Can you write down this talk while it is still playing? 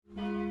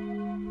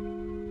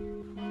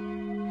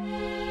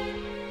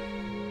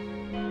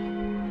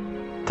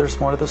there's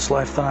more to this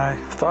life than I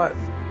thought,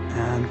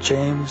 and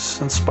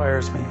James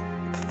inspires me.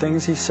 The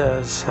things he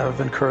says have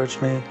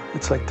encouraged me.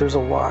 It's like there's a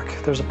walk,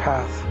 there's a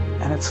path,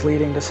 and it's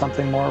leading to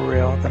something more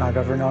real than I've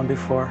ever known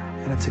before,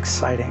 and it's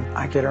exciting.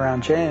 I get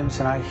around James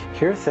and I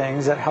hear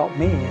things that help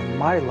me in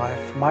my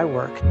life, my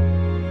work.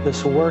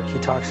 This work he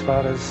talks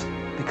about has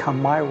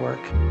become my work.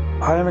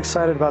 I am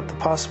excited about the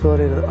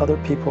possibility that other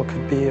people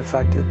could be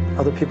affected,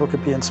 other people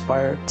could be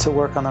inspired to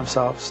work on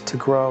themselves, to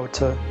grow,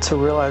 to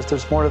realize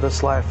there's more to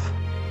this life.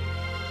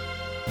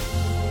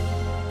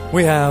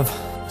 We have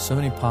so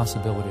many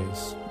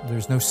possibilities.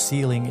 There's no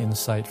ceiling in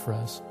sight for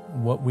us.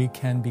 What we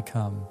can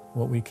become,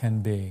 what we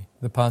can be.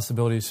 The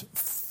possibilities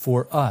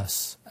for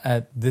us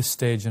at this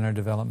stage in our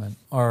development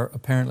are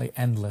apparently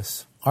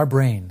endless. Our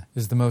brain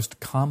is the most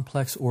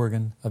complex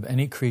organ of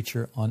any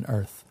creature on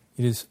Earth.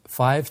 It is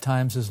 5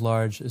 times as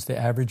large as the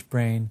average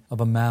brain of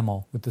a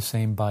mammal with the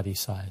same body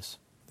size.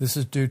 This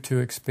is due to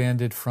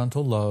expanded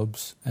frontal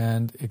lobes,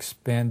 and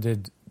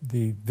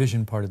the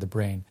vision part of the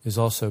brain is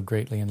also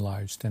greatly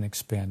enlarged and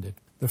expanded.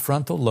 The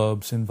frontal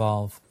lobes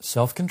involve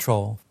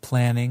self-control,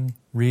 planning,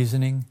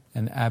 reasoning,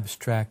 and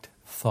abstract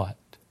thought.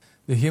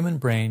 The human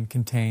brain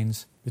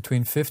contains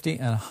between 50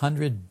 and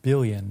 100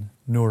 billion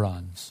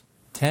neurons.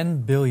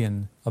 10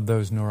 billion of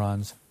those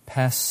neurons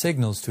pass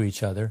signals to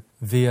each other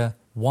via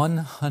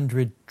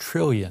 100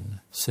 trillion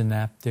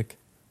synaptic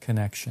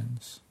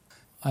connections.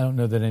 I don't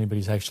know that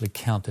anybody's actually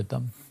counted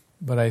them,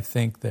 but I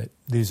think that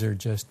these are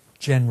just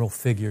general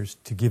figures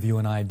to give you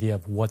an idea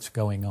of what's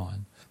going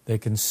on. They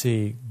can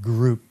see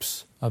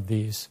groups of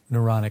these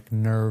neuronic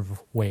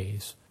nerve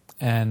ways,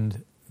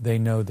 and they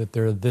know that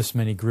there are this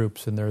many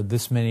groups, and there are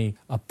this many,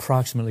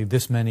 approximately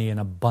this many in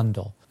a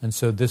bundle. And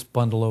so this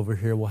bundle over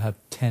here will have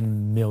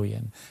 10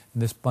 million,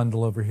 and this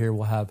bundle over here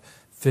will have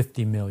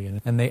 50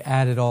 million. And they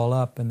add it all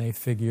up, and they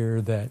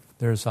figure that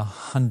there's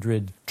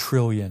 100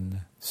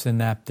 trillion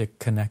synaptic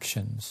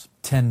connections,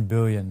 10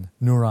 billion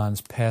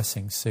neurons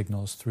passing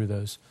signals through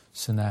those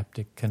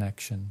synaptic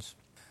connections.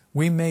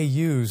 We may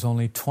use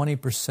only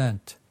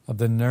 20% of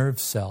the nerve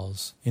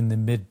cells in the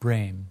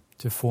midbrain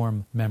to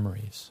form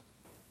memories,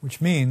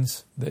 which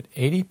means that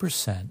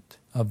 80%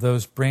 of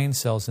those brain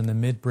cells in the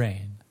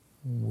midbrain,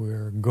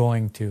 we're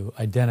going to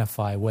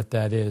identify what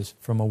that is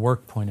from a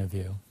work point of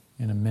view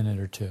in a minute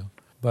or two.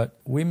 But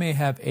we may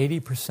have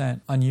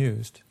 80%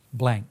 unused,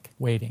 blank,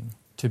 waiting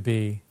to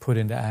be put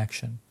into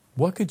action.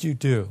 What could you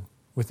do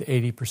with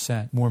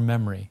 80% more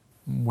memory?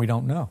 We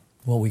don't know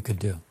what we could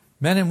do.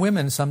 Men and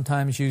women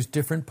sometimes use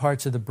different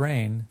parts of the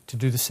brain to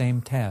do the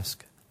same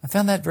task. I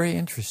found that very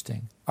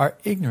interesting. Our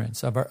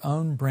ignorance of our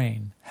own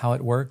brain, how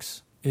it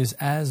works, is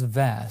as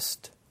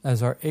vast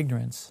as our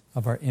ignorance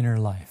of our inner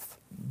life.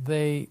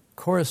 They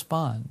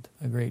correspond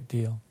a great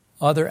deal.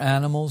 Other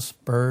animals,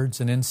 birds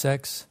and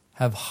insects,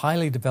 have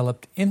highly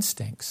developed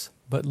instincts,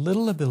 but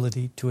little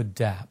ability to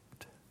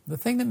adapt. The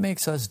thing that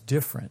makes us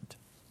different,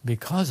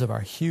 because of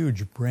our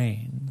huge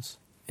brains,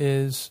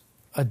 is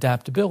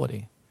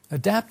adaptability.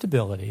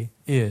 Adaptability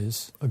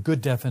is a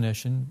good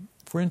definition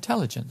for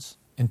intelligence.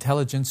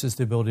 Intelligence is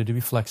the ability to be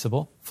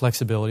flexible.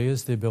 Flexibility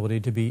is the ability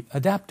to be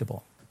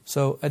adaptable.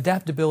 So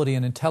adaptability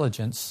and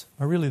intelligence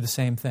are really the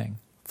same thing.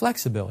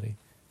 Flexibility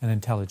and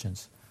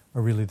intelligence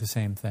are really the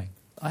same thing.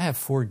 I have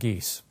 4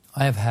 geese.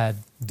 I have had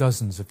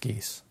dozens of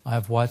geese. I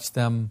have watched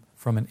them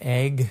from an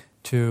egg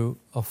to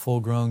a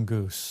full-grown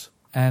goose.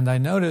 And I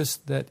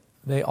noticed that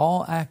they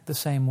all act the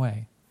same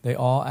way. They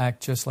all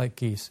act just like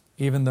geese.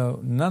 Even though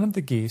none of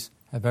the geese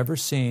have ever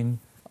seen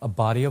a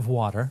body of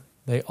water,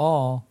 they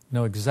all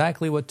know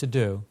exactly what to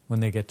do when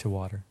they get to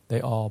water.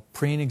 They all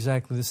preen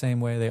exactly the same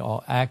way. They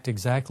all act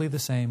exactly the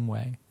same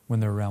way when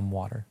they're around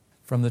water,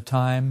 from the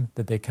time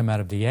that they come out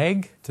of the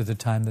egg to the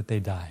time that they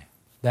die.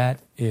 That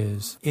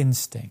is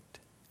instinct.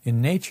 In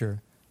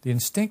nature, the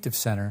instinctive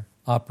center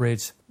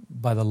operates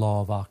by the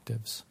law of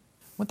octaves.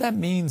 What that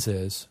means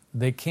is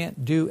they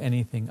can't do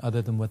anything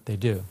other than what they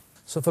do.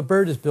 So if a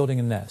bird is building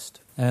a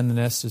nest, and the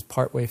nest is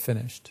partway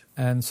finished,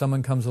 and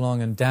someone comes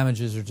along and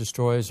damages or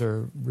destroys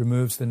or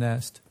removes the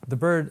nest, the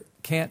bird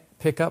can't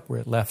pick up where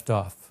it left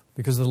off.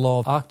 Because of the law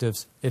of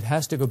octaves, it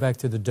has to go back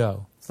to the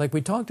dough. It's like we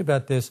talked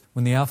about this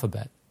when the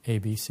alphabet, A,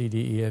 B, C,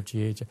 D, E, F,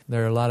 G, H.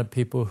 There are a lot of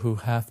people who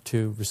have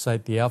to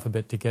recite the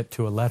alphabet to get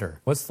to a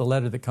letter. What's the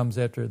letter that comes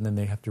after it? And then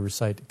they have to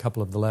recite a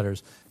couple of the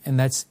letters. And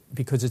that's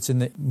because it's in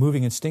the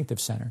moving instinctive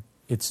center.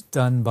 It's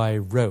done by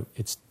rote.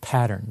 It's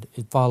patterned.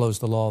 It follows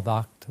the law of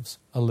octaves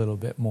a little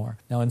bit more.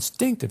 Now,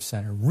 instinctive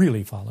center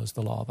really follows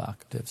the law of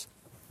octaves.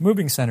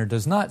 Moving center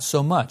does not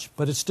so much,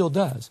 but it still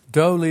does.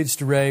 Do leads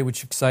to re,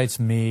 which excites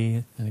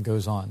me, and it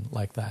goes on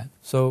like that.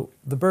 So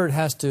the bird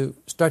has to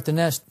start the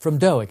nest from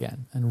do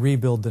again and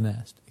rebuild the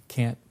nest. It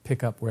can't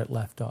pick up where it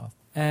left off.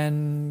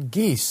 And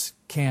geese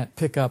can't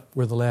pick up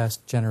where the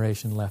last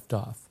generation left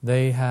off.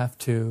 They have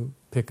to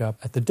pick up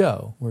at the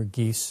dough where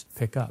geese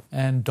pick up,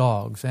 and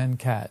dogs and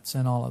cats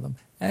and all of them.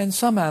 And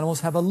some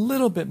animals have a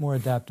little bit more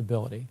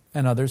adaptability,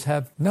 and others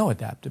have no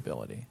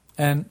adaptability.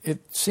 And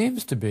it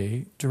seems to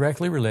be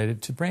directly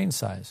related to brain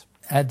size.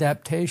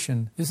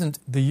 Adaptation isn't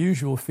the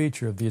usual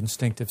feature of the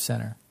instinctive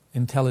center.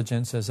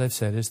 intelligence, as I've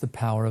said, is the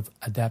power of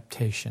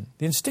adaptation.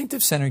 The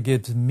instinctive center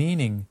gives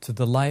meaning to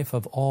the life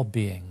of all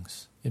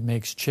beings. It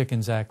makes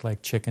chickens act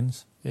like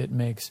chickens. It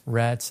makes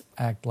rats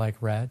act like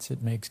rats.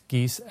 It makes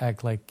geese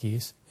act like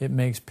geese. It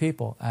makes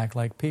people act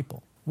like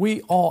people.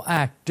 We all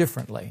act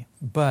differently,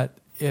 but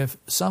if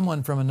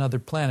someone from another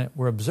planet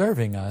were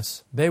observing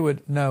us, they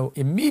would know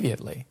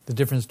immediately the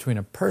difference between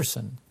a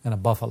person and a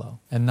buffalo,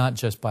 and not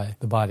just by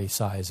the body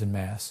size and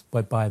mass,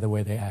 but by the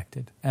way they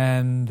acted.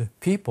 And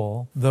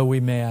people, though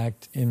we may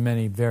act in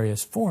many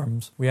various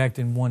forms, we act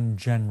in one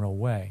general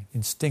way,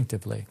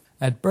 instinctively.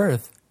 At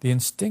birth, the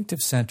instinctive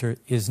center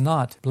is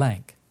not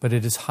blank, but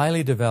it is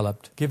highly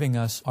developed, giving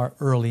us our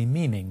early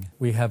meaning.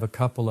 We have a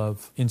couple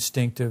of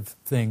instinctive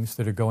things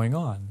that are going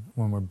on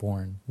when we're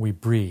born. We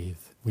breathe,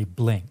 we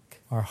blink.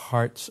 Our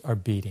hearts are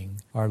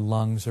beating, our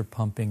lungs are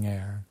pumping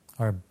air,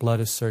 our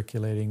blood is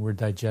circulating, we're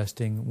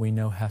digesting, we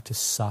know how to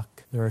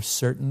suck. There are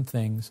certain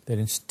things that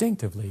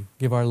instinctively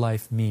give our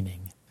life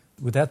meaning.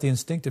 Without the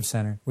instinctive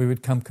center, we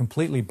would come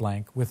completely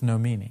blank with no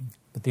meaning.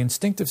 But the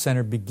instinctive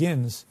center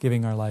begins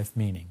giving our life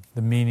meaning.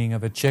 The meaning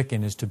of a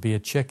chicken is to be a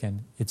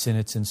chicken. It's in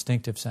its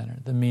instinctive center.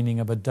 The meaning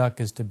of a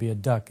duck is to be a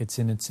duck. It's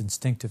in its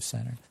instinctive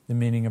center. The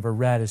meaning of a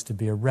rat is to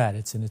be a rat.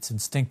 It's in its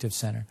instinctive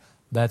center.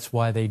 That's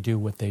why they do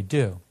what they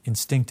do,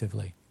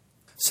 instinctively.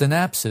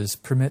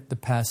 Synapses permit the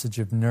passage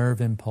of nerve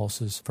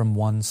impulses from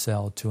one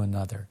cell to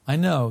another. I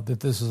know that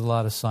this is a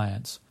lot of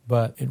science,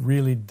 but it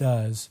really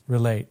does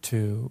relate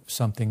to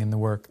something in the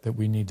work that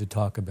we need to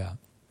talk about.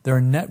 There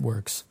are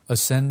networks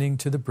ascending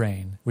to the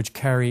brain which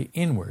carry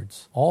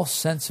inwards all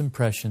sense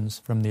impressions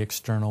from the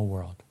external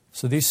world.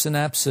 So these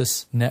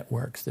synapses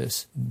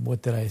networks,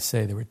 what did I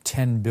say? There were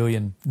 10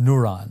 billion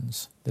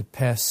neurons that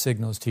pass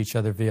signals to each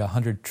other via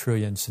 100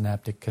 trillion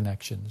synaptic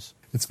connections.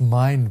 It's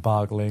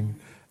mind-boggling,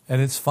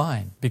 and it's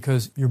fine,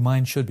 because your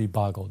mind should be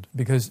boggled,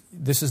 because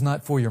this is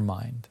not for your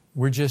mind.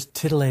 We're just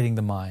titillating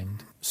the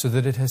mind so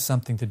that it has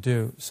something to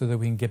do, so that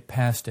we can get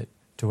past it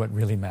to what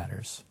really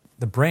matters.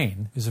 The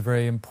brain is a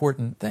very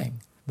important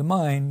thing. The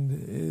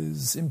mind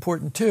is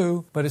important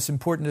too, but it's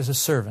important as a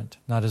servant,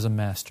 not as a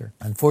master.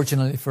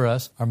 Unfortunately for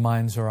us, our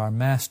minds are our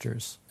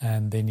masters,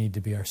 and they need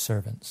to be our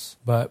servants.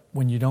 But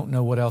when you don't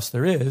know what else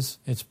there is,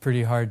 it's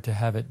pretty hard to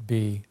have it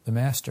be the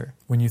master.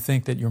 When you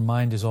think that your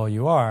mind is all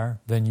you are,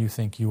 then you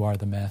think you are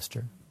the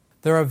master.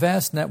 There are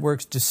vast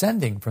networks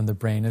descending from the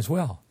brain as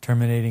well,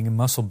 terminating in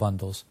muscle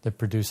bundles that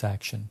produce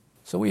action.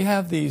 So we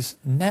have these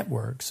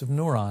networks of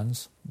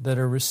neurons that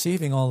are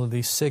receiving all of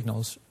these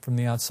signals from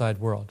the outside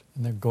world,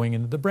 and they're going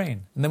into the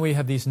brain. And then we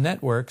have these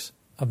networks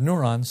of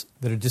neurons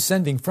that are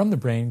descending from the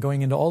brain,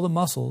 going into all the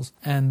muscles,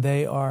 and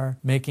they are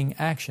making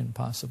action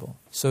possible.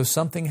 So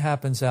something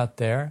happens out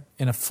there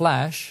in a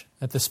flash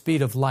at the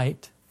speed of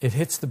light. It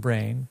hits the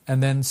brain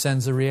and then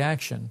sends a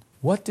reaction.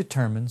 What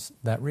determines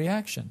that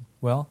reaction?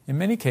 Well, in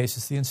many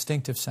cases, the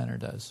instinctive center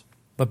does.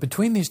 But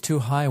between these two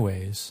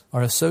highways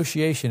are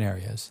association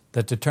areas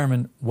that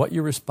determine what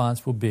your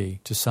response will be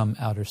to some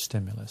outer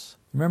stimulus.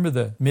 Remember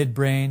the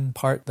midbrain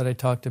part that I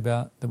talked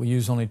about, that we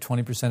use only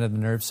 20% of the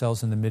nerve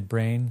cells in the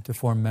midbrain to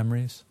form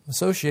memories?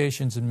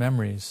 Associations and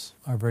memories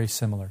are very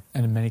similar,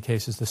 and in many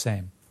cases the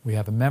same. We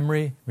have a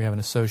memory, we have an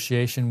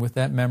association with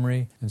that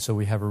memory, and so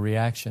we have a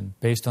reaction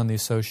based on the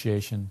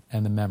association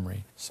and the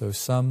memory. So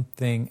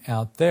something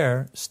out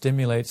there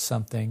stimulates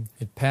something,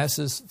 it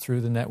passes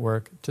through the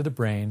network to the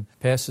brain,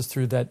 passes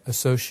through that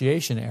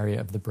association area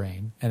of the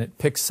brain, and it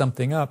picks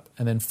something up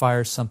and then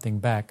fires something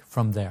back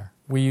from there.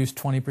 We use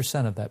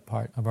 20% of that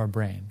part of our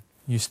brain.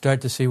 You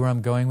start to see where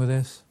I'm going with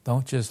this?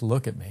 Don't just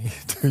look at me.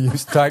 Do you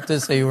start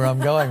to see where I'm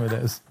going with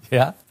this?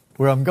 Yeah?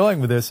 Where I'm going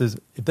with this is,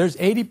 if there's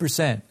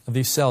 80% of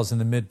these cells in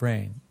the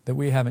midbrain that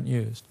we haven't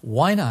used,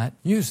 why not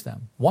use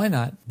them? Why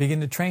not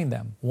begin to train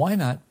them? Why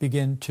not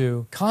begin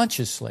to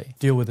consciously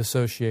deal with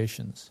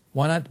associations?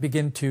 Why not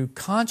begin to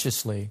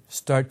consciously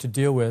start to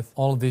deal with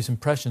all of these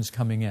impressions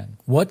coming in?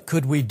 What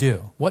could we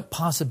do? What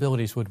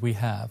possibilities would we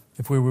have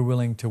if we were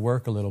willing to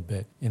work a little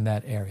bit in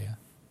that area?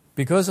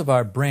 Because of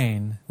our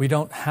brain, we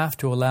don't have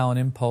to allow an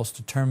impulse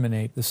to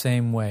terminate the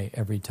same way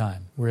every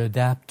time. We're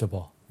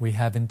adaptable. We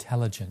have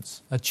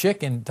intelligence. A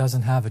chicken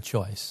doesn't have a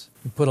choice.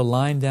 You put a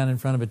line down in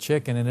front of a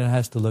chicken and it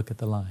has to look at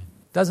the line.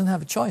 It doesn't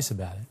have a choice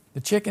about it. The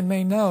chicken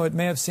may know, it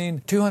may have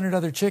seen 200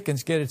 other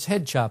chickens get its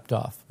head chopped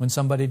off when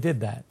somebody did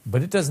that.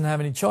 But it doesn't have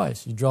any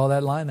choice. You draw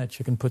that line, that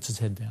chicken puts its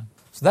head down.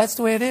 So that's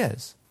the way it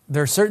is.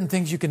 There are certain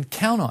things you can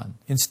count on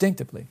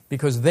instinctively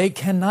because they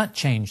cannot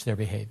change their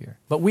behavior.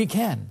 But we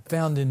can.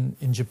 Found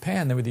in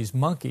Japan, there were these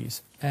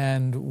monkeys,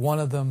 and one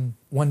of them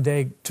one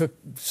day took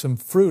some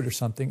fruit or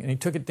something, and he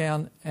took it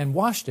down and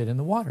washed it in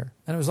the water.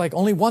 And it was like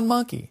only one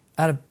monkey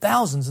out of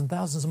thousands and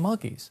thousands of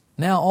monkeys.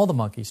 Now all the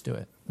monkeys do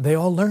it. They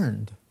all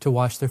learned to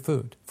wash their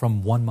food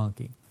from one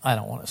monkey. I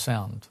don't want to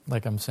sound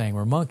like I'm saying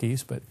we're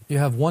monkeys, but you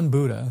have one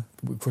Buddha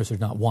of course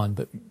there's not one,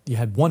 but you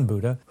had one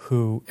Buddha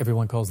who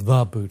everyone calls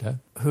the Buddha,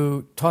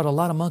 who taught a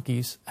lot of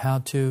monkeys how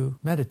to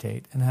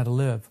meditate and how to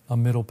live a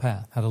middle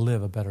path, how to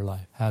live a better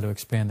life, how to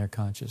expand their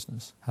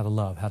consciousness, how to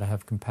love, how to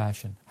have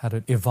compassion, how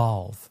to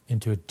evolve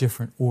into a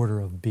different order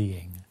of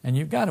being. And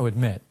you've got to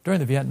admit, during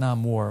the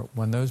Vietnam War,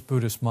 when those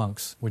Buddhist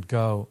monks would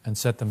go and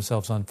set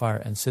themselves on fire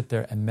and sit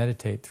there and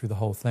meditate through the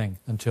whole thing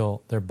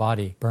until their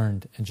body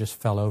burned and just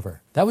fell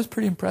over, that was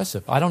pretty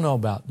impressive. I don't know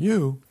about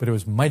you, but it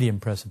was mighty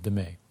impressive to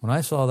me. When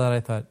I saw that,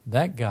 I thought,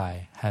 that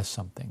guy has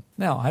something.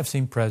 Now, I've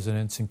seen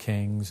presidents and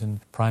kings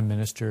and prime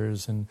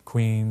ministers and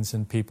queens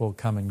and people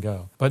come and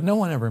go, but no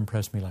one ever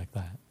impressed me like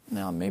that.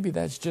 Now, maybe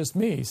that's just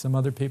me. Some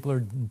other people are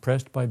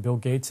impressed by Bill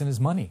Gates and his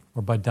money,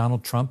 or by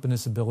Donald Trump and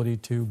his ability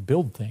to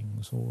build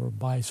things, or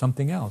by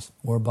something else,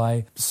 or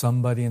by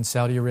somebody in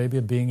Saudi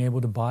Arabia being able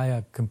to buy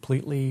a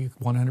completely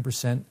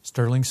 100%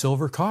 sterling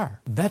silver car.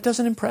 That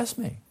doesn't impress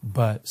me.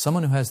 But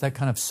someone who has that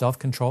kind of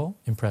self-control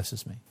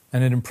impresses me.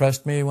 And it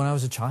impressed me when I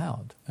was a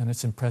child, and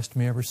it's impressed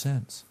me ever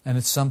since. And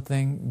it's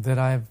something that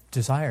I've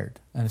desired,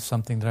 and it's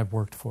something that I've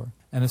worked for,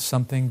 and it's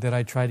something that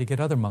I try to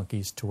get other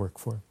monkeys to work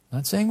for.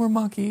 Not saying we're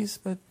monkeys,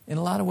 but in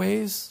a lot of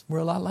ways, we're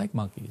a lot like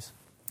monkeys.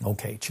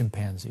 Okay,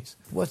 chimpanzees.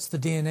 What's the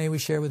DNA we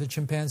share with a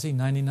chimpanzee?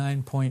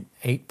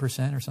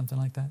 99.8% or something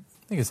like that?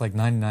 I think it's like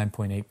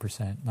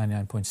 99.8%,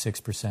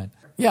 99.6%.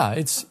 Yeah,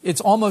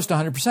 it's almost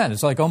 100%.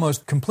 It's like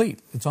almost complete.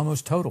 It's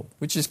almost total,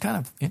 which is kind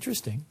of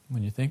interesting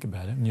when you think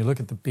about it. And you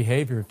look at the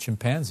behavior of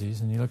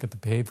chimpanzees and you look at the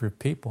behavior of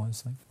people, and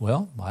it's like,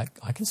 well,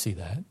 I can see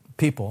that.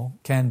 People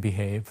can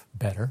behave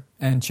better,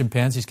 and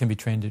chimpanzees can be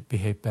trained to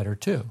behave better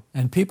too,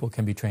 and people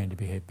can be trained to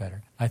behave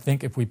better. I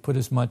think if we put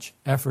as much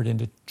effort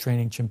into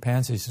training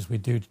chimpanzees as we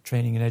do to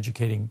training and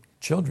educating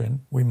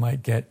children, we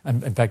might get,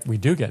 in fact, we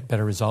do get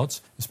better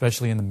results,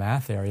 especially in the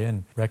math area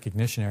and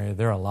recognition area.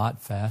 They're a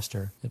lot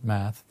faster at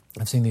math.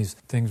 I've seen these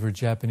things where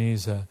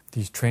Japanese,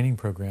 these training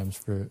programs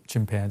for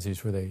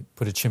chimpanzees where they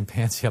put a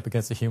chimpanzee up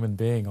against a human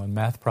being on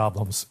math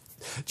problems.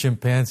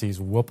 Chimpanzees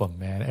whoop them,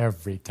 man,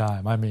 every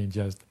time. I mean,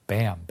 just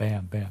bam,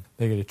 bam, bam.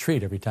 They get a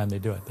treat every time they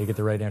do it. They get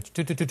the right answer.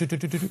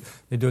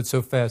 They do it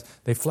so fast.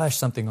 They flash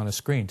something on a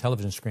screen,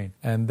 television screen,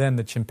 and then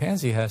the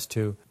chimpanzee has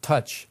to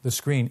touch the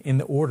screen in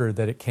the order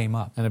that it came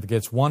up. And if it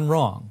gets one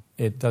wrong,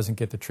 it doesn't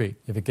get the treat.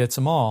 If it gets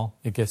them all,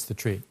 it gets the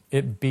treat.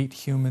 It beat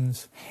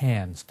humans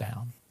hands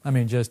down. I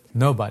mean, just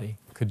nobody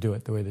could do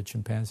it the way the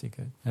chimpanzee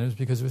could. And it was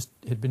because it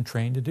had been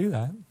trained to do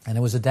that. And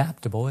it was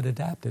adaptable. It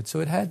adapted.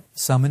 So it had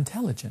some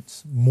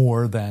intelligence,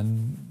 more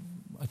than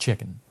a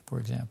chicken, for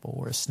example,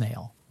 or a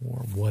snail,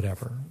 or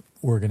whatever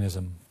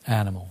organism,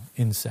 animal,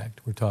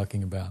 insect we're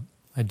talking about.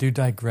 I do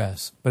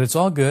digress. But it's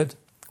all good.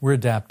 We're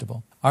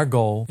adaptable. Our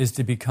goal is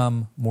to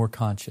become more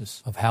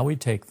conscious of how we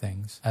take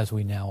things as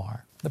we now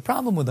are. The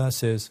problem with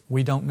us is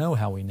we don't know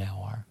how we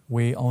now are.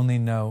 We only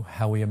know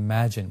how we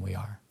imagine we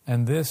are.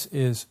 And this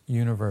is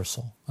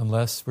universal,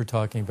 unless we're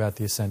talking about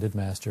the ascended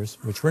masters,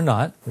 which we're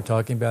not. We're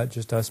talking about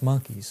just us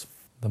monkeys,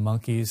 the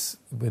monkeys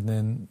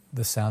within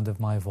the sound of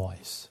my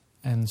voice.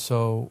 And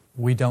so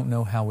we don't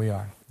know how we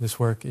are. This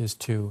work is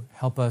to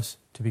help us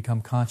to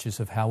become conscious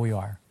of how we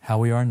are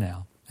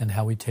now, and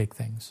how we take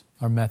things.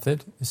 Our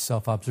method is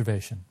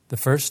self-observation. The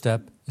first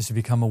step is to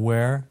become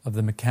aware of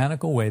the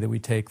mechanical way that we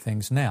take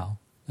things now,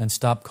 and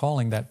stop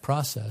calling that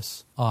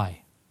process I.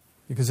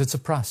 Because it's a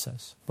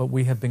process. But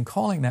we have been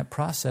calling that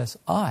process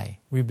I.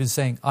 We've been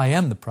saying, I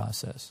am the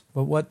process.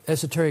 But what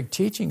esoteric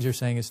teachings are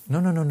saying is,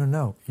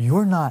 no.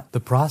 You're not the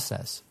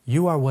process.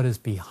 You are what is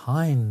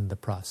behind the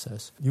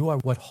process. You are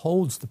what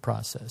holds the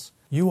process.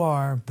 You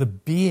are the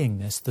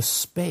beingness, the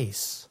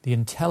space, the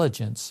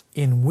intelligence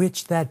in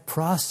which that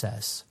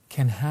process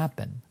can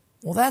happen.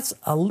 Well, that's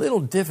a little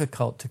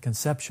difficult to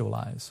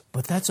conceptualize,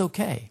 but that's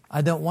okay.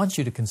 I don't want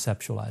you to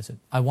conceptualize it.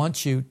 I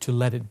want you to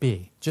let it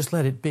be. Just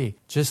let it be.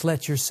 Just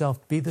let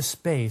yourself be the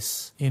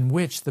space in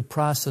which the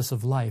process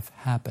of life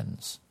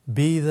happens.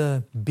 Be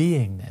the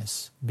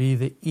beingness, be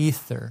the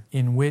ether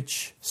in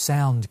which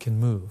sound can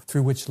move,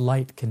 through which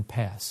light can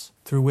pass,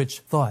 through which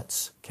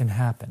thoughts can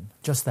happen.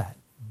 Just that.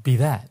 Be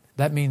that.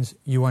 That means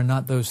you are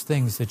not those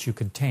things that you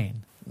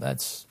contain.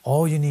 That's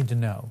all you need to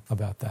know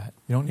about that.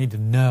 You don't need to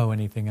know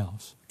anything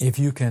else. If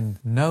you can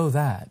know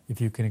that, if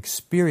you can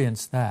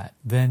experience that,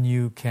 then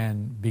you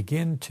can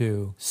begin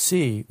to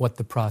see what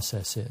the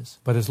process is.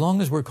 But as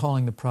long as we're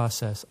calling the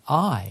process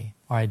I,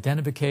 our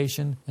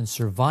identification and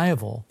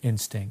survival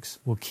instincts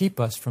will keep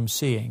us from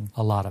seeing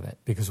a lot of it,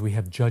 because we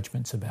have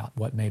judgments about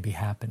what may be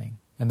happening.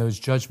 And those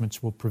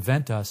judgments will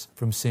prevent us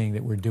from seeing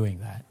that we're doing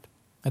that.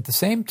 At the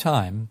same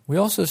time, we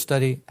also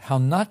study how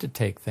not to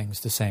take things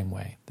the same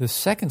way. The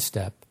second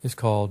step is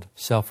called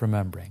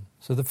self-remembering.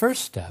 So the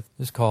first step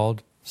is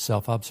called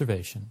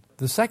self-observation.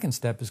 The second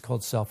step is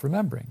called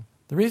self-remembering.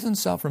 The reason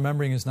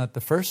self-remembering is not the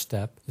first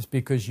step is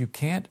because you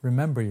can't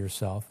remember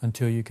yourself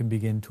until you can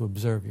begin to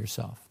observe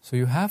yourself. So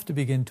you have to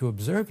begin to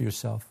observe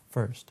yourself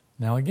first.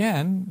 Now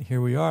again,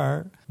 here we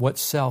are. What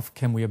self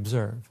can we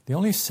observe? The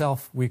only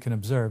self we can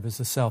observe is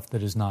the self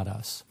that is not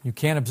us. You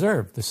can't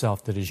observe the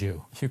self that is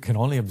you. You can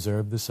only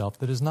observe the self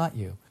that is not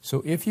you.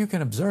 So if you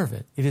can observe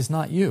it, it is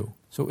not you.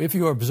 So if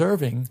you are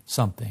observing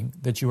something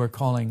that you are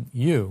calling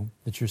you,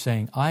 that you're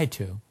saying I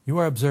to, you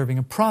are observing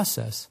a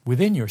process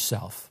within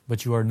yourself,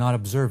 but you are not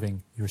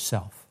observing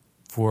yourself.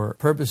 For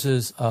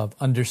purposes of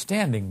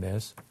understanding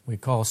this, we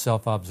call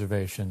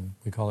self-observation,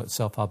 we call it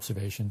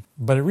self-observation,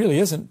 but it really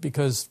isn't,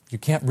 because you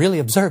can't really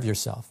observe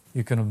yourself.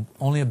 You can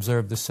only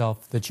observe the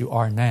self that you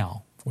are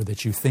now, or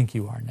that you think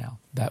you are now,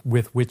 that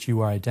with which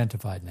you are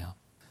identified now.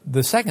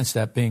 The second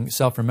step being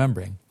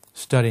self-remembering,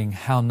 studying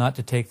how not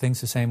to take things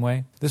the same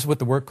way. This is what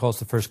the work calls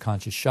the first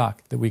conscious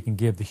shock that we can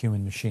give the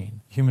human machine.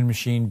 Human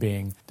machine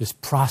being this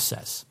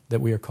process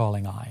that we are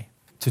calling I.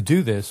 To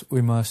do this,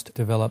 we must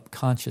develop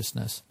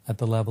consciousness at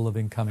the level of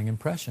incoming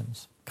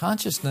impressions.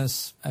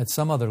 Consciousness at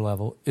some other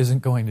level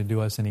isn't going to do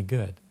us any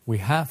good. We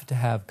have to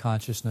have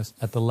consciousness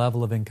at the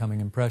level of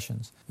incoming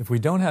impressions. If we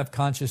don't have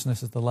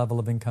consciousness at the level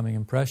of incoming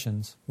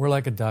impressions, we're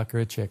like a duck or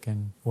a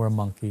chicken or a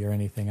monkey or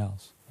anything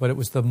else. But it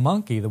was the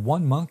monkey, the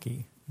one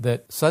monkey,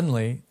 that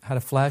suddenly had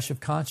a flash of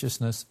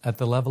consciousness at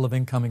the level of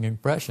incoming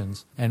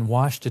impressions and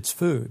washed its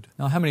food.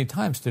 Now, how many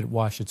times did it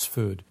wash its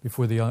food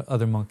before the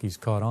other monkeys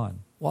caught on?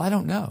 Well, I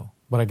don't know.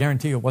 But I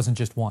guarantee you it wasn't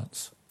just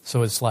once.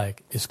 So it's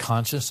like, is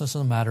consciousness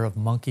a matter of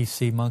monkey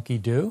see, monkey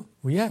do?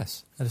 Well,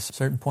 yes. At a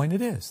certain point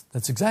it is.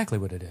 That's exactly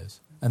what it is.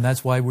 And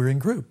that's why we're in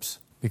groups.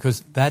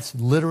 Because that's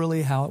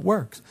literally how it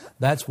works.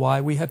 That's why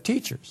we have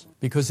teachers.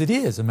 Because it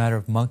is a matter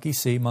of monkey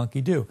see,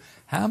 monkey do.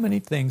 How many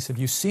things have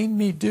you seen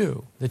me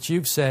do that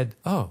you've said,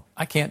 oh,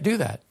 I can't do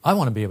that. I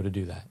want to be able to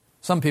do that.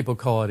 Some people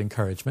call it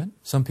encouragement.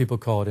 Some people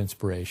call it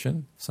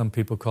inspiration. Some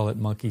people call it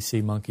monkey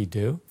see, monkey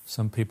do.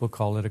 Some people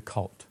call it a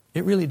cult.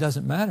 It really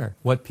doesn't matter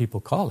what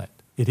people call it.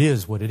 It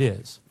is what it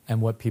is.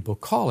 And what people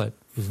call it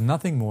is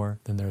nothing more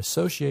than their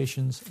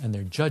associations and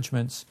their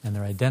judgments and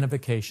their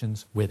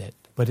identifications with it.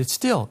 But it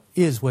still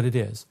is what it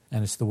is,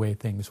 and it's the way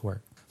things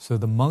work. So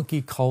the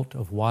monkey cult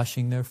of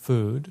washing their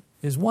food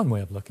is one way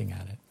of looking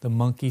at it. The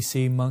monkey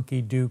see,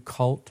 monkey do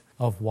cult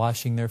of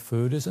washing their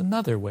food is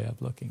another way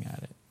of looking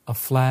at it. A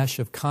flash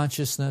of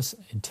consciousness,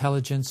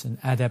 intelligence, and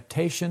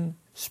adaptation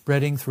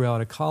spreading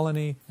throughout a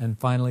colony and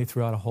finally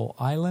throughout a whole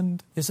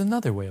island is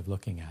another way of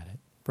looking at it.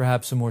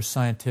 Perhaps a more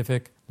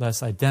scientific,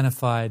 less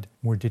identified,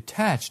 more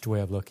detached way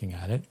of looking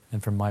at it,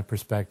 and from my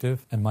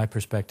perspective, and my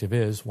perspective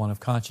is one of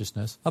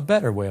consciousness, a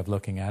better way of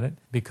looking at it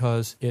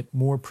because it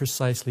more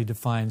precisely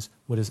defines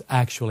what is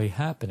actually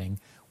happening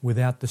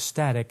without the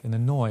static and the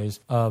noise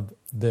of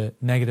the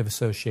negative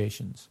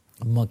associations.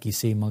 Monkey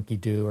see, monkey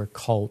do, or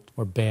cult,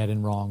 or bad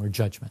and wrong, or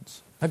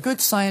judgments. A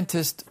good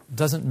scientist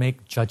doesn't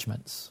make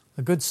judgments.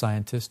 A good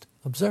scientist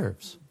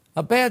observes.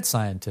 A bad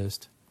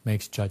scientist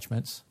makes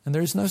judgments, and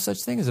there is no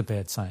such thing as a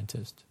bad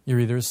scientist. You're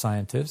either a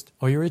scientist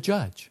or you're a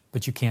judge,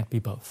 but you can't be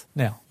both.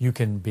 Now, you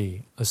can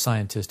be a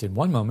scientist in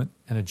one moment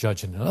and a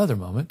judge in another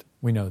moment.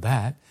 We know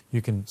that.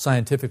 You can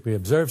scientifically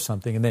observe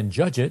something and then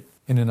judge it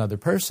in another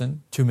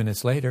person 2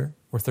 minutes later,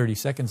 or 30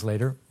 seconds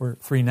later, or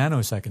 3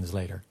 nanoseconds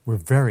later. We're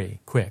very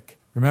quick.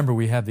 Remember,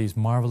 we have these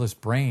marvelous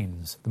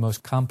brains, the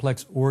most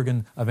complex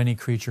organ of any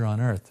creature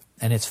on earth,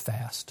 and it's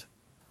fast.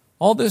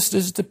 All this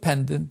is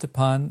dependent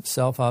upon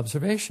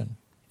self-observation.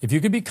 If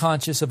you can be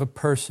conscious of a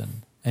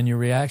person and your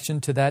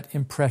reaction to that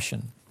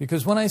impression,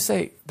 because when I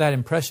say that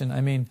impression, I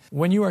mean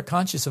when you are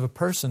conscious of a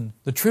person,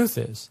 the truth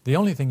is the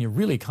only thing you're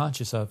really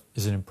conscious of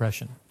is an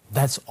impression.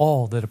 That's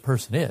all that a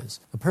person is.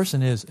 A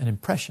person is an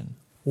impression,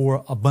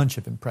 or a bunch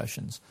of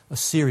impressions, a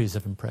series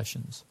of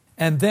impressions.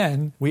 And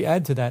then we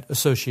add to that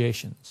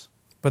associations.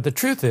 But the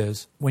truth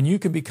is, when you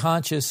can be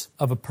conscious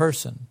of a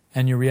person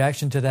and your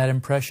reaction to that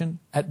impression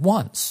at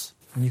once,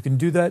 and you can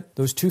do that,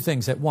 those two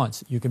things at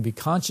once. You can be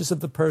conscious of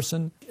the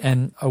person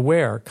and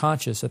aware,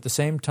 conscious at the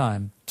same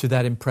time to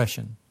that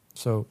impression.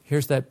 So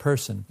here's that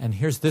person, and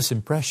here's this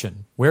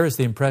impression. Where is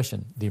the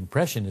impression? The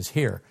impression is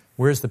here.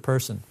 Where's the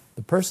person?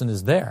 The person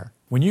is there.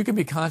 When you can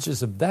be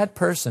conscious of that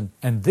person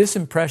and this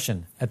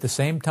impression at the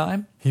same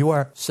time, you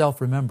are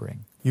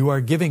self-remembering. You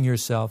are giving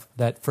yourself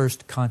that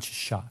first conscious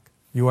shock.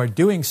 You are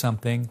doing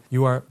something.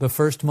 You are the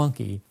first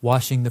monkey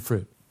washing the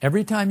fruit.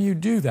 Every time you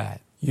do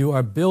that, you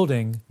are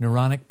building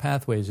neuronic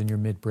pathways in your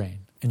midbrain,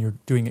 and you're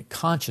doing it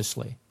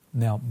consciously.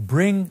 Now,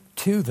 bring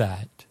to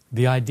that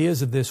the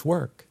ideas of this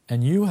work,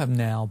 and you have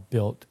now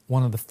built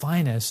one of the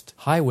finest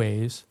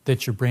highways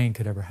that your brain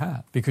could ever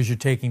have, because you're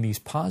taking these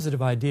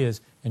positive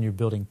ideas and you're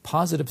building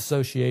positive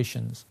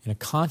associations in a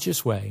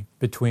conscious way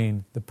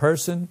between the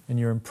person and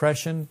your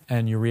impression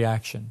and your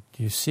reaction.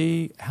 Do you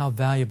see how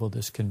valuable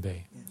this can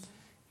be?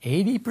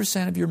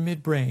 80% of your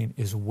midbrain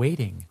is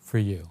waiting for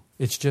you.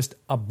 It's just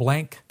a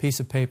blank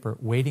piece of paper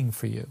waiting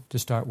for you to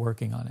start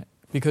working on it.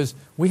 Because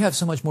we have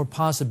so much more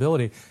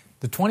possibility.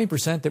 The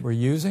 20% that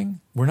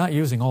we're not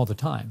using all the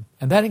time.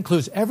 And that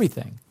includes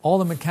everything, all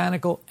the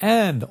mechanical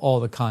and all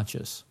the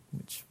conscious,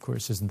 which of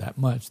course isn't that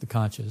much, the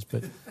conscious,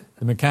 but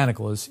the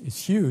mechanical is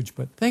huge.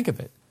 But think of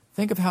it.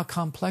 Think of how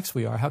complex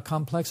we are, how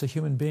complex a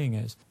human being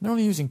is. They're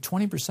only using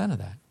 20% of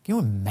that. Can you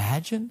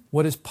imagine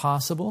what is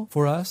possible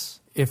for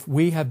us if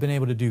we have been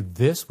able to do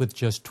this with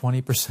just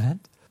 20%?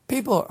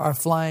 People are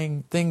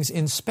flying things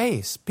in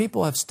space.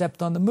 People have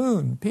stepped on the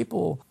moon.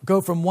 People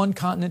go from one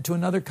continent to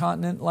another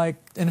continent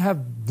and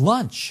have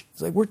lunch.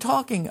 It's like we're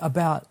talking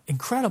about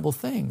incredible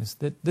things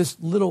that this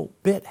little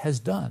bit has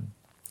done.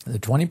 The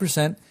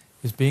 20%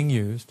 is being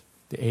used.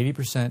 The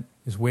 80%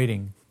 is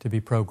waiting to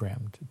be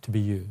programmed, to be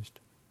used.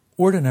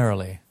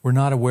 Ordinarily, we're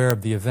not aware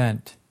of the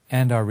event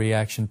and our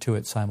reaction to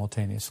it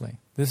simultaneously.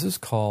 This is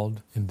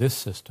called, in this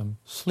system,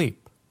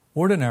 sleep.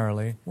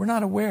 Ordinarily, we're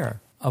not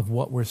aware of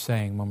what we're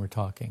saying when we're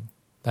talking.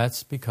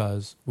 That's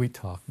because we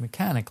talk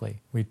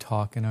mechanically. We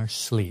talk in our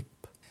sleep.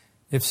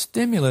 If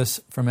stimulus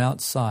from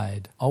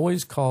outside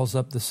always calls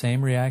up the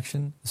same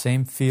reaction, the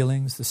same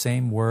feelings, the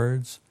same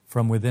words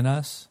from within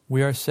us,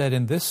 we are said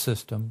in this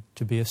system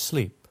to be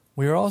asleep.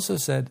 We are also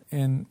said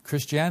in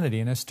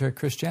Christianity, in esoteric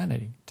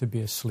Christianity, to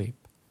be asleep.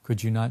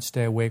 Could you not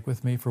stay awake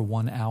with me for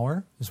 1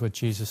 hour? Is what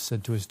Jesus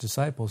said to his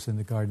disciples in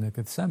the Garden of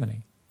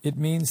Gethsemane. It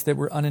means that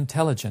we're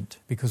unintelligent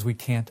because we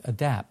can't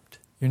adapt.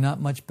 You're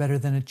not much better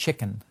than a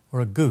chicken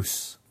or a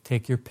goose.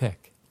 Take your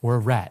pick. Or a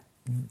rat.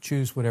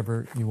 Choose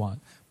whatever you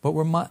want. But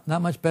we're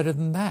not much better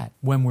than that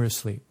when we're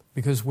asleep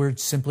because we're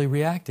simply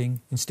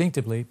reacting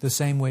instinctively the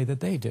same way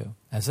that they do.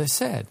 As I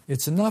said,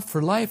 it's enough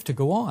for life to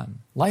go on.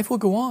 Life will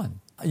go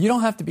on. You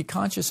don't have to be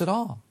conscious at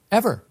all,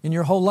 ever, in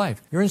your whole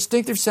life. Your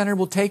instinctive center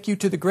will take you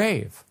to the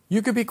grave.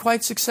 You could be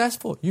quite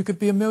successful. You could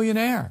be a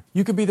millionaire.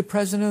 You could be the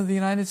President of the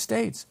United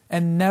States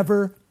and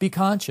never be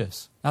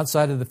conscious.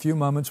 Outside of the few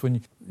moments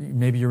when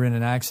maybe you're in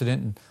an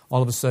accident and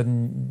all of a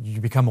sudden you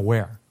become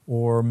aware.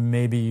 Or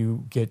maybe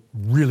you get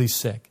really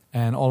sick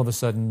and all of a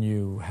sudden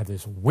you have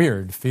this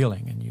weird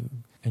feeling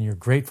and you're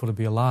grateful to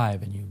be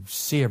alive and you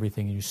see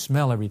everything and you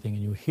smell everything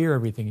and you hear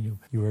everything and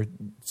you are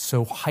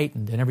so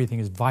heightened and everything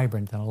is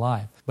vibrant and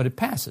alive. But it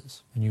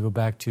passes and you go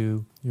back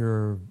to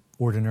your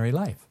ordinary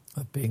life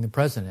of being the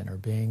president or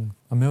being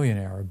a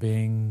millionaire or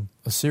being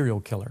a serial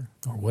killer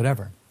or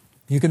whatever.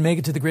 You can make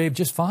it to the grave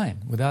just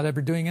fine without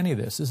ever doing any of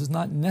this. This is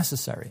not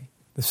necessary.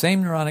 The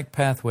same neuronic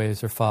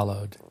pathways are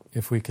followed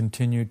if we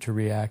continue to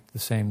react the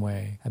same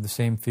way, have the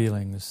same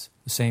feelings,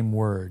 the same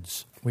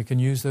words. We can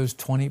use that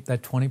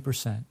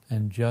 20%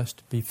 and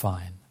just be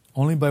fine.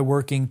 Only by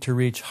working to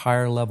reach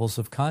higher levels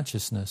of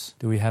consciousness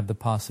do we have the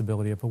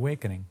possibility of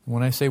awakening.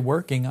 When I say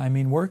working, I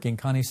mean working.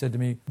 Connie said to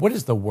me, "What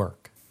is the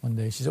work?" One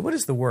day she said, "What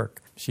is the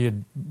work?" She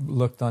had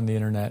looked on the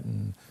internet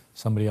and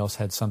somebody else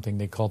had something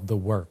they called the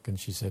work. And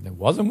she said, "It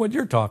wasn't what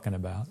you're talking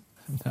about."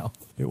 No,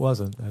 it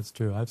wasn't. That's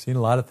true. I've seen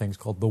a lot of things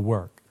called the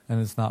work, and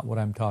it's not what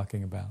I'm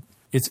talking about.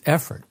 It's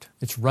effort.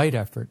 It's right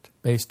effort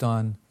based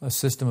on a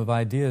system of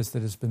ideas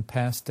that has been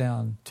passed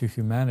down to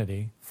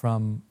humanity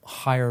from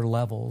higher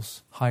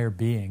levels, higher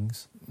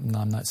beings. And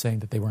I'm not saying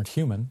that they weren't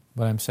human,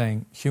 but I'm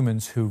saying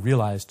humans who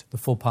realized the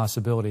full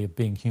possibility of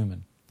being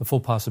human, the full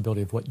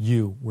possibility of what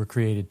you were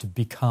created to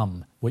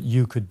become, what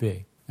you could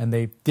be. And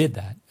they did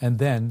that. And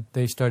then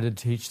they started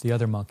to teach the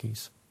other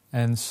monkeys.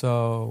 And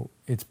so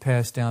it's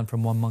passed down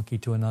from one monkey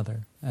to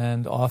another.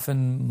 And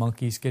often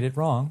monkeys get it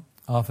wrong.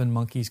 Often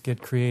monkeys get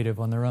creative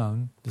on their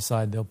own,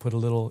 decide they'll put a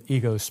little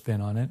ego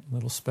spin on it, a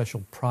little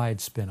special pride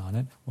spin on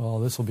it. Well,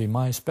 this will be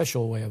my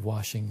special way of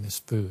washing this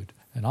food,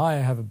 and I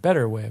have a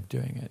better way of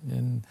doing it.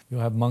 And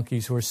you'll have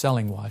monkeys who are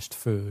selling washed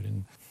food,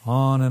 and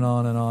on and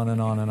on and on and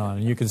on and on.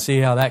 And you can see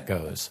how that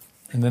goes.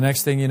 And the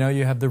next thing you know,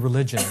 you have the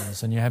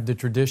religions, and you have the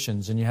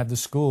traditions, and you have the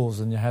schools,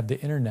 and you have the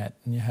internet,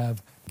 and you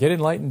have get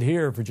enlightened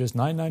here for just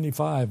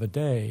 $9.95 a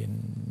day.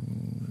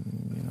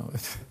 And,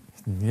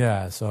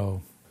 yeah,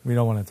 so we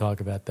don't want to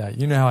talk about that.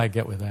 You know how I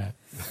get with that.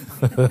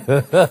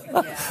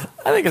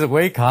 I think it's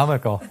way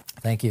comical.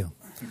 Thank you.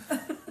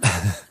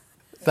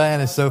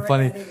 Diana's so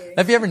funny.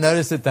 Have you ever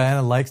noticed that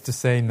Diana likes to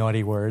say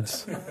naughty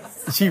words?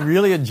 She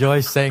really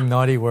enjoys saying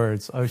naughty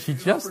words. Oh, she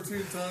just...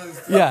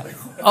 Yeah.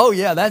 Oh,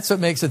 yeah, that's what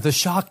makes it the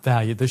shock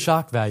value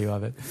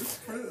of it.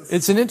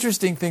 It's an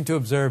interesting thing to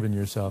observe in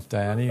yourself,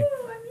 Diana.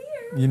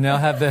 You now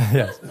have the...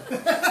 Yes.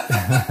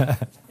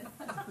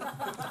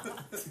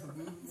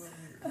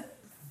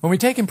 When we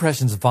take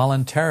impressions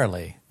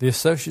voluntarily, the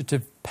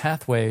associative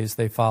pathways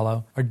they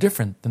follow are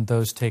different than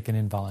those taken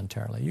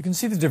involuntarily. You can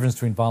see the difference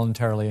between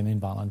voluntarily and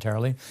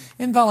involuntarily.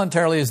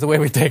 Involuntarily is the way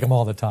we take them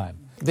all the time.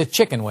 The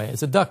chicken way,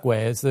 it's the duck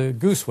way, it's the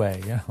goose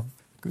way.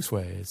 Goose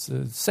way, it's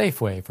a safe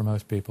way for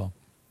most people.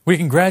 We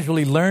can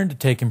gradually learn to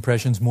take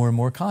impressions more and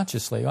more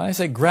consciously. When I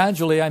say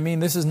gradually, I mean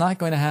this is not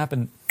going to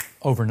happen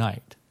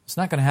overnight. It's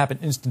not going to happen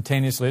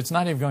instantaneously. It's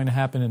not even going to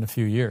happen in a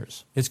few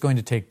years. It's going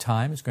to take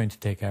time. It's going to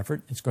take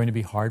effort. It's going to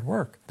be hard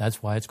work.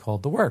 That's why it's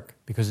called the work,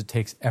 because it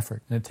takes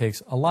effort, and it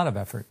takes a lot of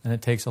effort, and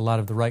it takes a lot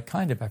of the right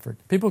kind of effort.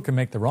 People can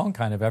make the wrong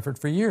kind of effort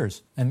for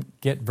years and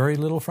get very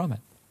little from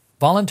it.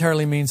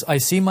 Voluntarily means I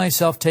see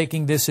myself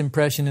taking this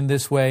impression in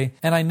this way,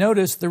 and I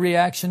notice the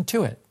reaction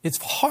to it. It's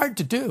hard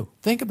to do.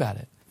 Think about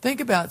it.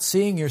 Think about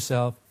seeing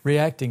yourself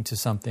reacting to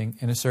something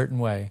in a certain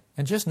way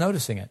and just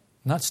noticing it.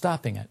 Not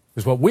stopping it.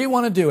 Because what we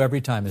want to do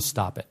every time is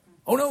stop it.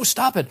 Oh no,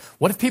 stop it.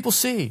 What if people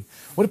see?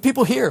 What if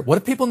people hear? What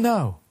if people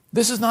know?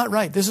 This is not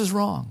right. This is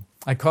wrong.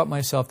 I caught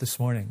myself this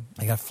morning.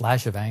 I got a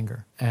flash of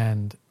anger,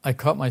 and I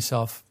caught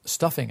myself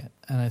stuffing it.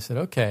 And I said,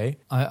 okay,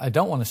 I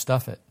don't want to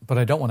stuff it, but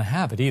I don't want to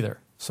have it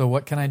either. So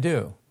what can I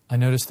do? I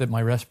noticed that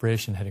my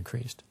respiration had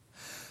increased.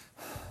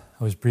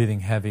 I was breathing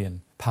heavy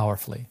and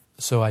powerfully.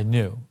 So I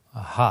knew,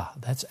 aha,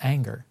 that's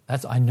anger.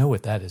 I know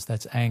what that is.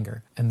 That's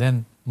anger. And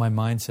then my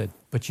mind said,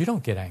 but you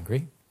don't get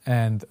angry.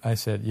 And I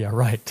said, yeah,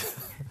 right.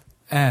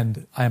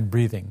 And I'm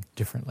breathing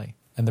differently.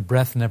 And the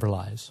breath never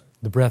lies.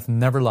 The breath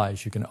never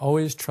lies. You can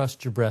always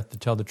trust your breath to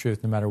tell the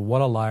truth, no matter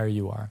what a liar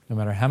you are, no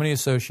matter how many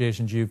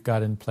associations you've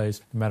got in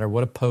place, no matter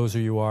what a poser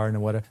you are,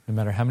 no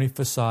matter how many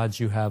facades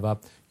you have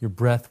up, your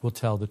breath will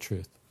tell the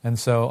truth. And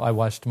so I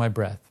watched my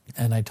breath,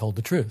 and I told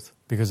the truth,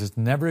 because it's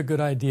never a good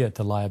idea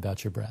to lie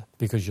about your breath,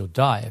 because you'll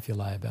die if you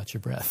lie about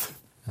your breath.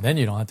 And then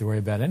you don't have to worry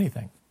about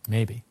anything,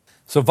 maybe.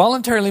 So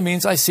voluntarily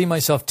means I see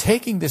myself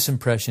taking this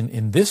impression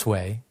in this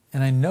way,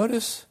 and I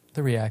notice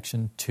the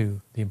reaction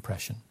to the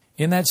impression.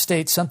 In that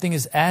state, something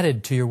is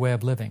added to your way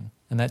of living,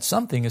 and that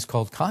something is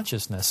called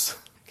consciousness.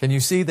 Can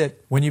you see that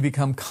when you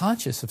become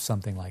conscious of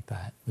something like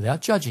that, without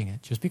judging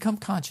it, just become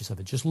conscious of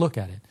it, just look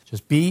at it,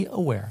 just be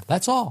aware.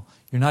 That's all.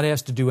 You're not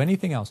asked to do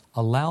anything else.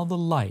 Allow the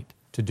light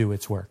to do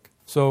its work.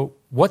 So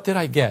what did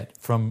I get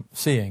from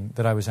seeing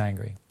that I was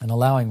angry and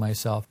allowing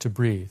myself to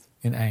breathe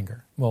in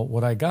anger? Well,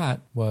 what I got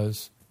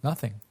was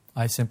nothing.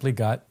 I simply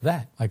got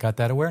that. I got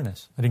that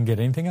awareness. I didn't get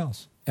anything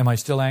else. Am I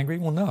still angry?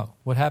 Well, no.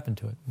 What happened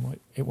to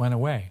it? It went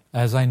away.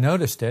 As I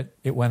noticed it,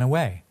 it went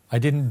away. I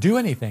didn't do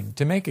anything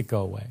to make it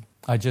go away.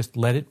 I just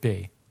let it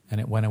be,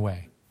 and it went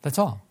away. That's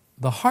all.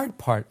 The hard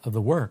part of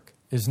the work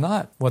is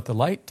not what the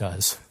light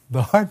does.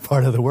 The hard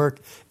part of the work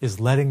is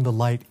letting the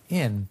light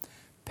in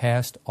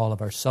past all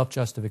of our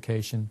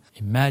self-justification,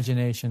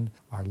 imagination,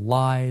 our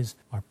lies,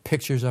 our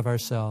pictures of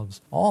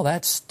ourselves, all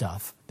that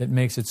stuff that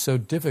makes it so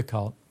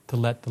difficult to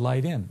let the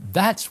light in.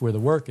 That's where the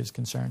work is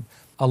concerned.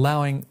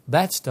 Allowing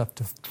that stuff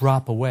to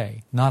drop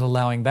away, not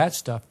allowing that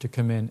stuff to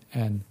come in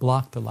and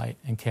block the light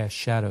and cast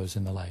shadows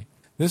in the light.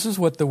 This is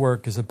what the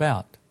work is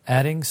about,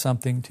 adding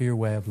something to your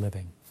way of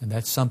living. And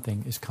that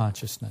something is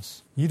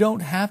consciousness. You don't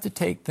have to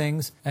take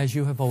things as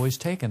you have always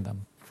taken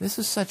them. This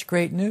is such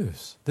great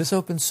news. This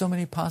opens so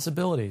many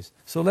possibilities.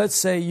 So let's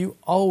say you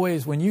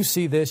always, when you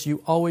see this,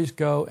 you always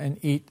go and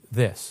eat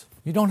this.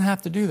 You don't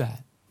have to do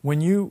that.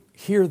 When you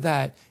hear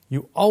that,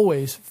 you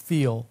always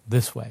feel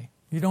this way.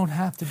 You don't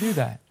have to do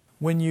that.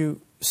 When you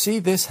see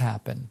this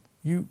happen,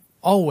 you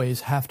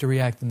always have to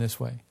react in this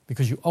way,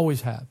 because you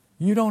always have.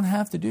 You don't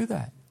have to do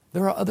that.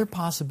 There are other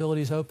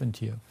possibilities open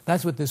to you.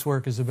 That's what this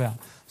work is about.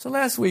 So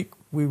last week,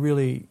 we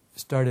really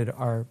started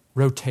our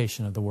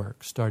rotation of the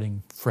work,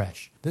 starting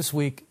fresh. This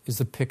week is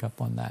the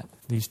pickup on that.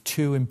 These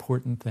two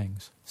important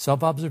things,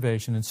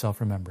 self-observation and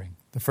self-remembering.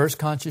 The first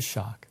conscious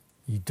shock.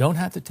 You don't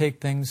have to take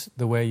things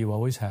the way you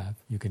always have.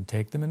 You can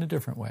take them in a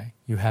different way.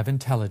 You have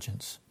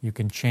intelligence. You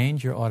can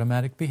change your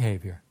automatic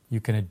behavior. You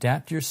can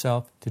adapt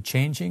yourself to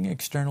changing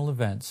external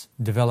events,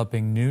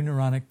 developing new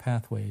neuronic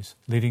pathways,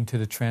 leading to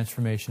the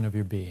transformation of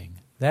your being.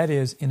 That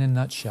is, in a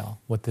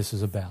nutshell, what this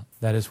is about.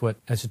 That is what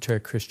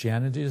esoteric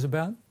Christianity is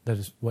about. That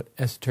is what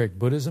esoteric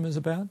Buddhism is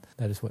about.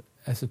 That is what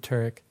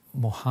esoteric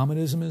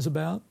Mohammedanism is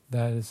about.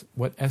 That is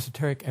what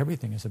esoteric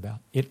everything is about.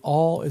 It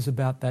all is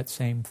about that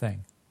same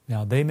thing.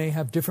 Now, they may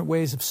have different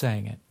ways of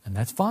saying it, and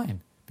that's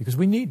fine, because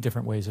we need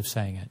different ways of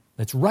saying it.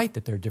 That's right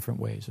that there are different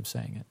ways of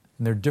saying it.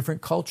 And there are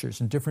different cultures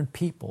and different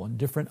people and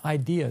different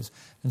ideas.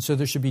 And so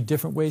there should be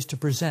different ways to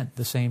present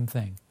the same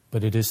thing.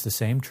 But it is the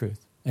same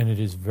truth. And it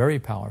is very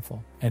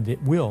powerful. And it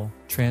will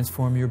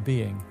transform your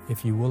being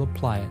if you will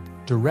apply it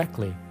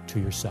directly to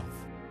yourself.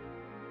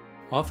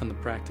 Often the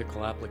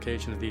practical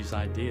application of these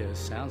ideas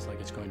sounds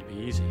like it's going to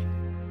be easy.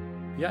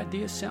 The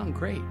ideas sound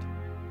great.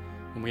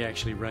 When we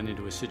actually run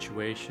into a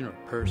situation or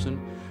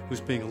person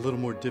who's being a little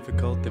more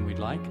difficult than we'd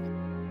like,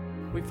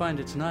 we find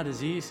it's not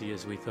as easy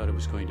as we thought it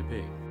was going to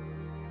be.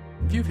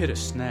 If you've hit a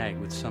snag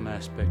with some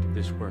aspect of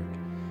this work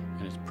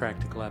and its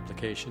practical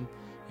application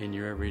in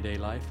your everyday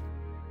life,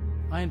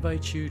 I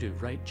invite you to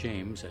write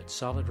James at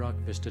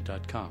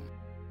solidrockvista.com.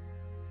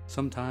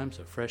 Sometimes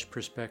a fresh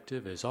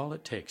perspective is all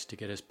it takes to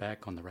get us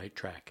back on the right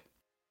track.